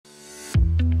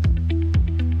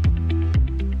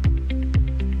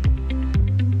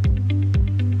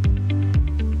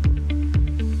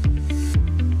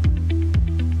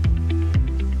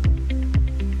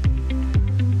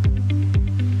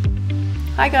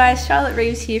Hi guys, Charlotte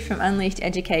Reeves here from Unleashed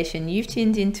Education. You've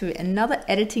tuned into another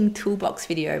editing toolbox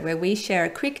video where we share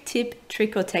a quick tip,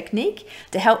 trick or technique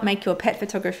to help make your pet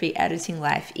photography editing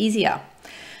life easier.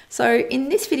 So in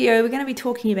this video, we're going to be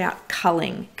talking about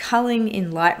culling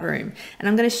in Lightroom. And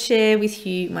I'm going to share with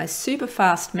you my super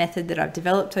fast method that I've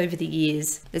developed over the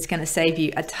years that's going to save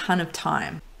you a ton of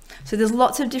time. So there's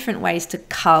lots of different ways to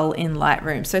cull in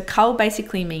Lightroom. So cull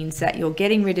basically means that you're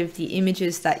getting rid of the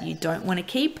images that you don't want to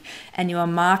keep and you are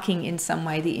marking in some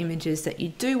way the images that you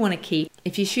do want to keep.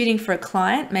 If you're shooting for a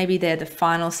client, maybe they're the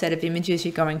final set of images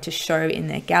you're going to show in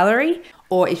their gallery.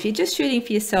 Or if you're just shooting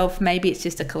for yourself, maybe it's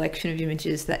just a collection of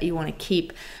images that you want to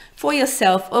keep for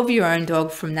yourself of your own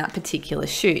dog from that particular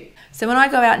shoot. So when I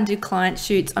go out and do client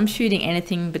shoots, I'm shooting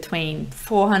anything between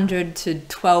 400 to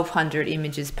 1200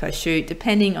 images per shoot,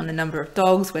 depending on the number of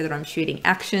dogs, whether I'm shooting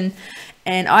action.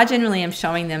 And I generally am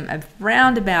showing them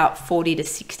around about 40 to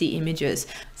 60 images.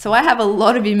 So I have a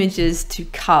lot of images to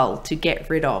cull, to get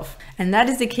rid of. And that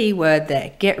is the key word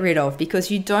there, get rid of, because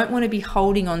you don't want to be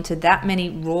holding on to that many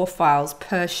raw files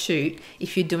per shoot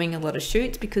if you're doing a lot of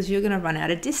shoots, because you're going to run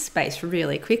out of disk space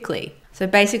really quickly. So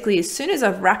basically, as soon as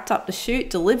I've wrapped up the shoot,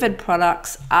 delivered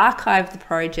products, archived the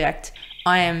project,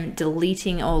 I am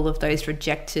deleting all of those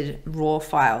rejected raw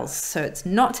files. So it's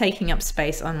not taking up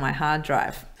space on my hard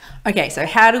drive. Okay, so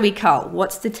how do we cull?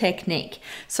 What's the technique?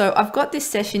 So I've got this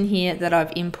session here that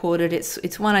I've imported.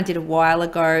 It's one I did a while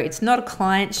ago. It's not a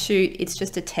client shoot. It's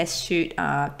just a test shoot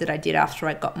that I did after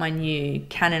I got my new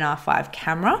Canon R5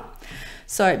 camera.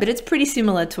 But it's pretty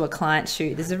similar to a client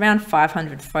shoot. There's around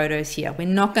 500 photos here. We're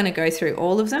not going to go through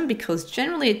all of them because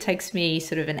generally it takes me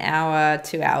sort of an hour,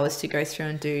 2 hours to go through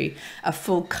and do a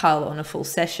full cull on a full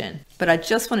session. But I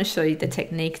just want to show you the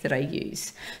technique that I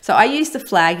use. So I use the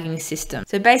flagging system.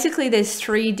 So basically there's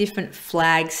 3 different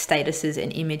flag statuses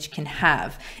an image can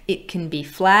have. It can be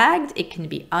flagged, it can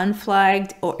be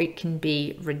unflagged, or it can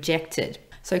be rejected.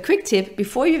 So quick tip,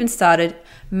 before you even started,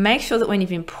 make sure that when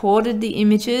you've imported the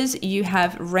images, you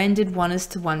have rendered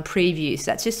 1:1 previews.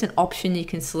 That's just an option you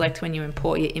can select when you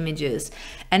import your images.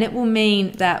 And it will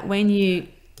mean that when you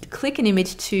click an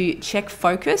image to check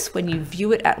focus, when you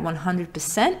view it at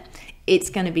 100%, it's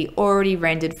going to be already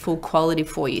rendered full quality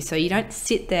for you. So you don't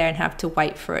sit there and have to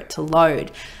wait for it to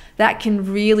load. That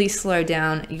can really slow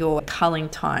down your culling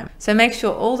time. So make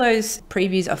sure all those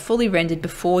previews are fully rendered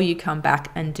before you come back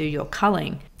and do your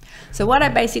culling. So what I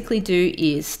basically do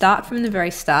is start from the very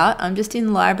start. I'm just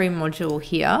in library module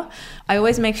here. I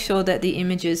always make sure that the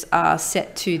images are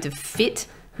set to the fit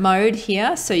mode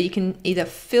here. So you can either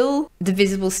fill the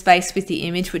visible space with the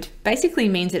image, which basically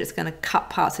means that it's going to cut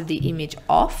parts of the image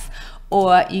off,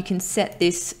 or you can set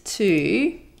this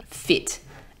to fit.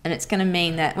 And it's going to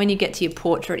mean that when you get to your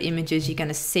portrait images, you're going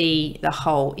to see the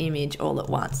whole image all at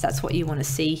once. That's what you want to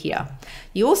see here.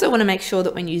 You also want to make sure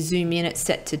that when you zoom in, it's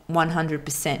set to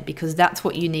 100% because that's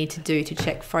what you need to do to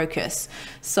check focus.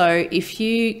 So if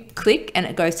you click and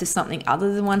it goes to something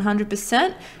other than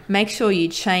 100%, make sure you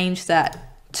change that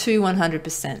to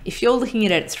 100%. If you're looking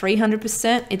at it at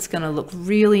 300%, it's going to look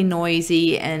really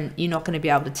noisy and you're not going to be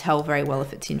able to tell very well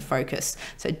if it's in focus.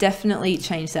 So definitely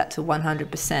change that to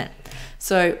 100%.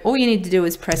 So all you need to do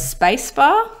is press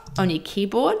spacebar on your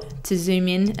keyboard to zoom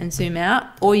in and zoom out,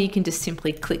 or you can just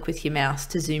simply click with your mouse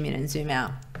to zoom in and zoom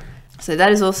out. So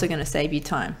that is also going to save you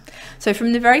time. So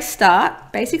from the very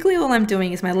start, basically all I'm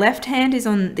doing is my left hand is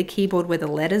on the keyboard where the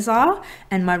letters are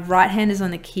and my right hand is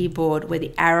on the keyboard where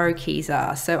the arrow keys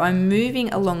are. So I'm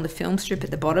moving along the film strip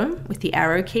at the bottom with the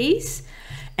arrow keys,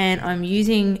 and I'm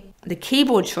using the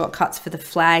keyboard shortcuts for the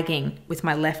flagging with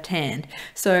my left hand.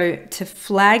 So to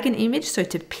flag an image, so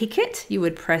to pick it, you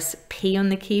would press P on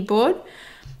the keyboard.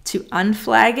 To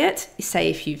unflag it, say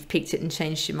if you've picked it and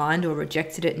changed your mind, or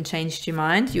rejected it and changed your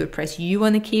mind, you would press U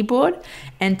on the keyboard.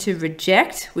 And to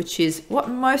reject, which is what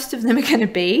most of them are going to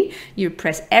be, you would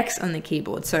press X on the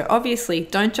keyboard. So obviously,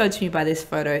 don't judge me by this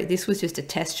photo. This was just a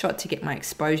test shot to get my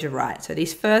exposure right. So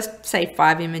these first, say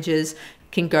 5 images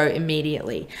can go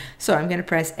immediately. So I'm going to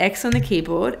press X on the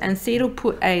keyboard and see it'll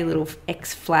put a little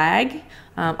X flag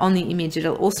on the image.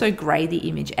 It'll also gray the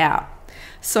image out.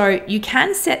 So you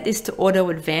can set this to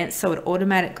auto advance so it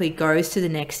automatically goes to the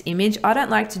next image. I don't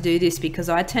like to do this because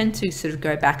I tend to sort of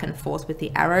go back and forth with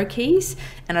the arrow keys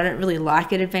and I don't really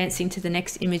like it advancing to the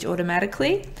next image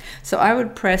automatically. So I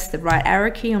would press the right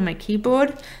arrow key on my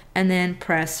keyboard and then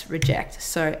press reject.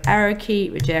 So arrow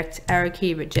key, reject, arrow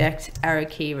key, reject, arrow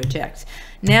key, reject.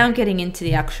 Now I'm getting into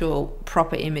the actual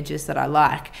proper images that I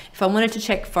like. If I wanted to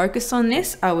check focus on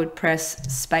this, I would press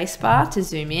spacebar to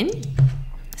zoom in.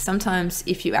 Sometimes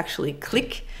if you actually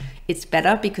click it's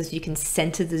better because you can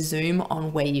center the zoom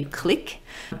on where you click.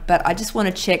 But I just want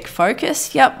to check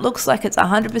focus. Yep, looks like it's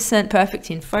 100% perfect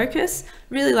in focus.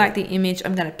 Really like the image.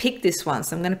 I'm going to pick this one.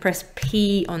 So I'm going to press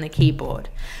P on the keyboard.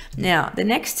 Now, the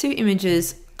next two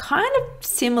images, kind of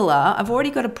similar. I've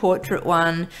already got a portrait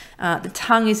one. The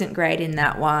tongue isn't great in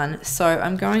that one. So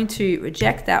I'm going to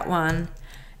reject that one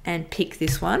and pick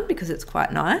this one because it's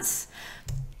quite nice.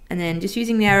 And then just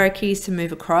using the arrow keys to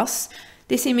move across.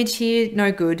 This image here,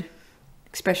 no good.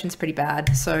 Expression's pretty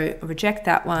bad. So reject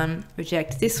that one,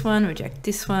 reject this one, reject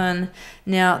this one.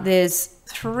 Now there's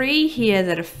 3 here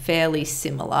that are fairly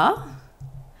similar.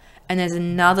 And there's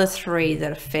another 3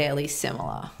 that are fairly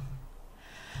similar.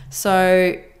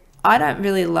 So I don't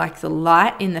really like the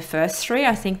light in the first 3.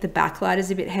 I think the backlight is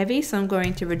a bit heavy. So I'm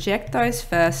going to reject those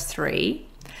first 3.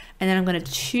 And then I'm going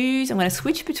to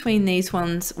switch between these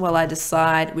ones while I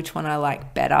decide which one I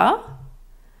like better.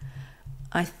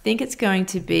 I think it's going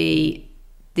to be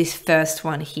this first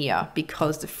one here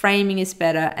because the framing is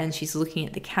better and she's looking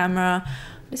at the camera.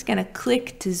 I'm just going to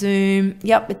click to zoom.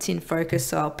 Yep, it's in focus.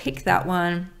 So I'll pick that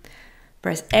one,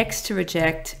 press X to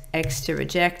reject, X to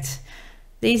reject.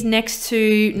 These next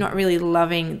two, not really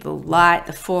loving the light.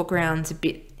 The foreground's a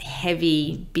bit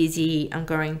heavy, busy. I'm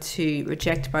going to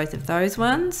reject both of those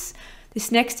ones.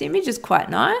 This next image is quite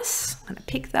nice. I'm going to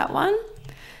pick that one.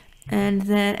 And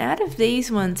then out of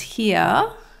these ones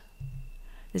here,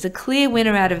 there's a clear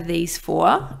winner out of these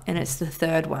 4, and it's the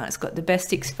third one. It's got the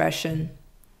best expression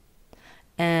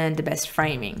and the best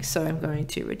framing. So I'm going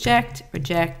to reject,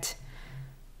 reject,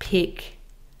 pick,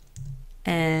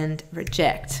 and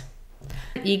reject.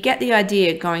 You get the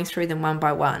idea going through them one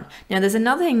by one. Now there's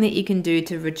another thing that you can do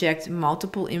to reject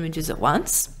multiple images at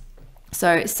once.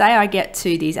 So say I get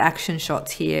to these action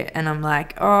shots here and I'm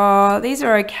like, oh, these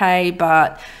are okay,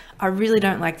 but I really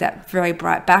don't like that very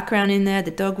bright background in there.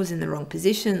 The dog was in the wrong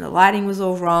position. The lighting was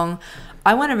all wrong.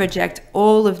 I want to reject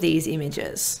all of these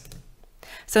images.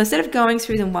 So instead of going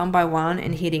through them one by one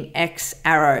and hitting X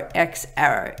arrow, X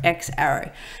arrow, X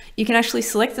arrow, you can actually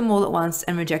select them all at once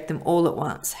and reject them all at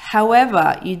once.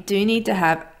 However, you do need to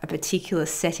have a particular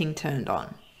setting turned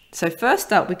on. So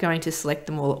first up, we're going to select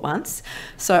them all at once.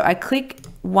 So I click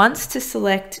once to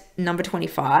select number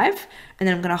 25, and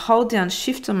then I'm going to hold down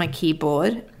Shift on my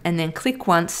keyboard and then click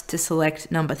once to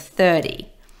select number 30.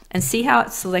 And see how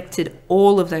it's selected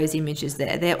all of those images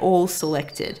there. They're all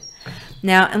selected.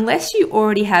 Now, unless you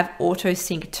already have auto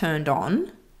sync turned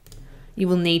on, you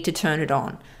will need to turn it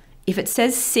on. If it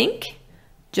says sync,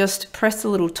 just press the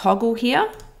little toggle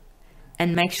here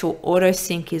and make sure auto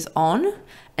sync is on.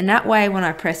 And that way, when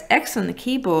I press X on the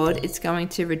keyboard, it's going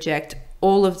to reject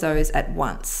all of those at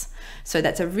once. So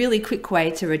that's a really quick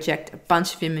way to reject a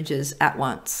bunch of images at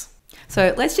once.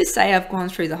 So let's just say I've gone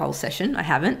through the whole session. I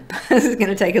haven't. This is going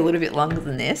to take a little bit longer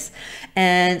than this.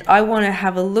 And I want to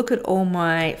have a look at all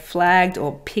my flagged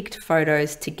or picked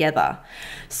photos together.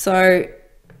 So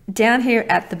down here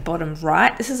at the bottom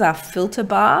right, this is our filter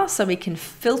bar, so we can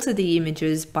filter the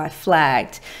images by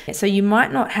flagged. So you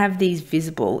might not have these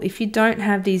visible. If you don't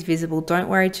have these visible, don't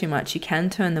worry too much. You can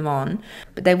turn them on,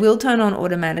 but they will turn on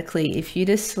automatically. If you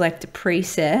just select a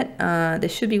preset, there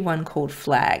should be one called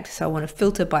flagged. So I want to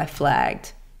filter by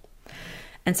flagged.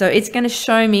 And so it's going to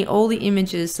show me all the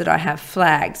images that I have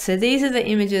flagged. So these are the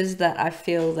images that I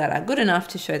feel that are good enough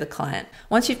to show the client.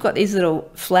 Once you've got these little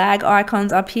flag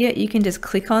icons up here, you can just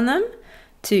click on them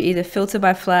to either filter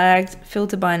by flagged,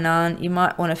 filter by none. You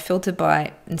might want to filter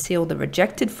by and see all the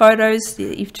rejected photos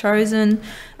that you've chosen.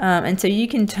 And so you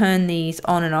can turn these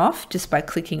on and off just by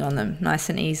clicking on them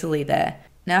nice and easily there.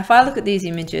 Now, if I look at these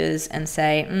images and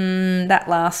say, that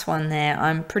last one there,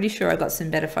 I'm pretty sure I got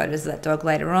some better photos of that dog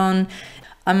later on.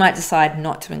 I might decide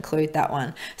not to include that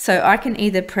one. So I can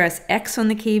either press X on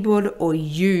the keyboard or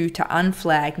U to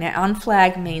unflag. Now,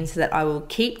 unflag means that I will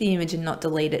keep the image and not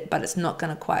delete it, but it's not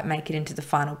going to quite make it into the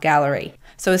final gallery.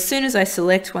 So as soon as I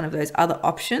select one of those other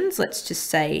options, let's just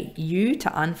say U to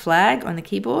unflag on the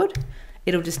keyboard,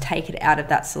 it'll just take it out of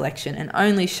that selection and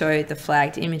only show the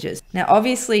flagged images. Now,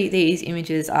 obviously these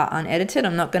images are unedited.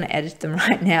 I'm not going to edit them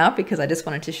right now because I just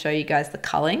wanted to show you guys the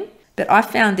culling. But I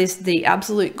found this the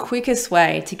absolute quickest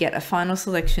way to get a final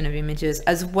selection of images,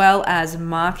 as well as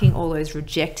marking all those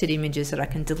rejected images that I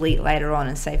can delete later on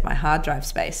and save my hard drive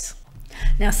space.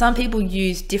 Now, some people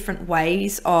use different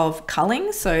ways of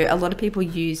culling. So a lot of people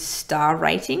use star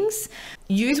ratings.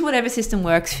 Use whatever system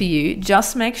works for you.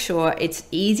 Just make sure it's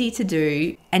easy to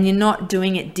do and you're not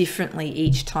doing it differently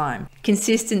each time.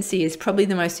 Consistency is probably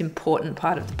the most important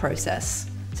part of the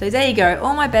process. So there you go,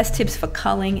 all my best tips for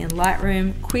culling in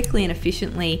Lightroom quickly and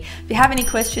efficiently. If you have any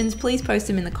questions, please post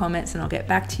them in the comments and I'll get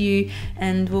back to you,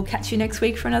 and we'll catch you next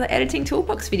week for another editing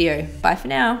toolbox video. Bye for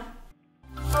now.